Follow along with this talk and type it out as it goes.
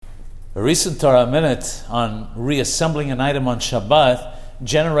A recent Torah Minute on reassembling an item on Shabbath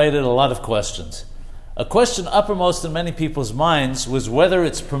generated a lot of questions. A question uppermost in many people's minds was whether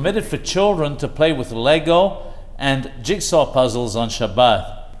it's permitted for children to play with Lego and jigsaw puzzles on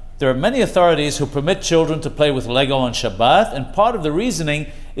Shabbath. There are many authorities who permit children to play with Lego on Shabbath, and part of the reasoning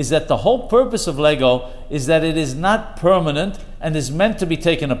is that the whole purpose of Lego is that it is not permanent and is meant to be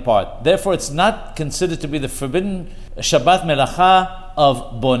taken apart. Therefore, it's not considered to be the forbidden Shabbat melacha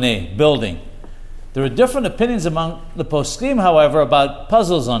of boneh, building. There are different opinions among the poskim, however, about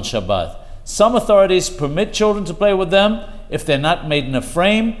puzzles on Shabbat. Some authorities permit children to play with them if they're not made in a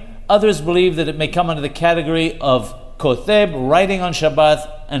frame. Others believe that it may come under the category of koteb, writing on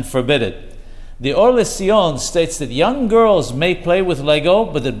Shabbat, and forbid it. The Or LeSion states that young girls may play with Lego,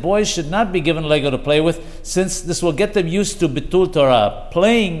 but that boys should not be given Lego to play with, since this will get them used to bitul Torah,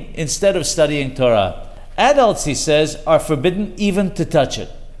 playing instead of studying Torah. Adults, he says, are forbidden even to touch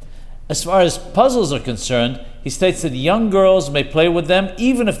it. As far as puzzles are concerned, he states that young girls may play with them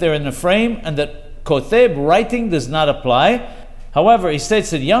even if they're in a frame, and that koteb, writing, does not apply. However, he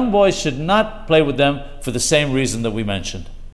states that young boys should not play with them for the same reason that we mentioned.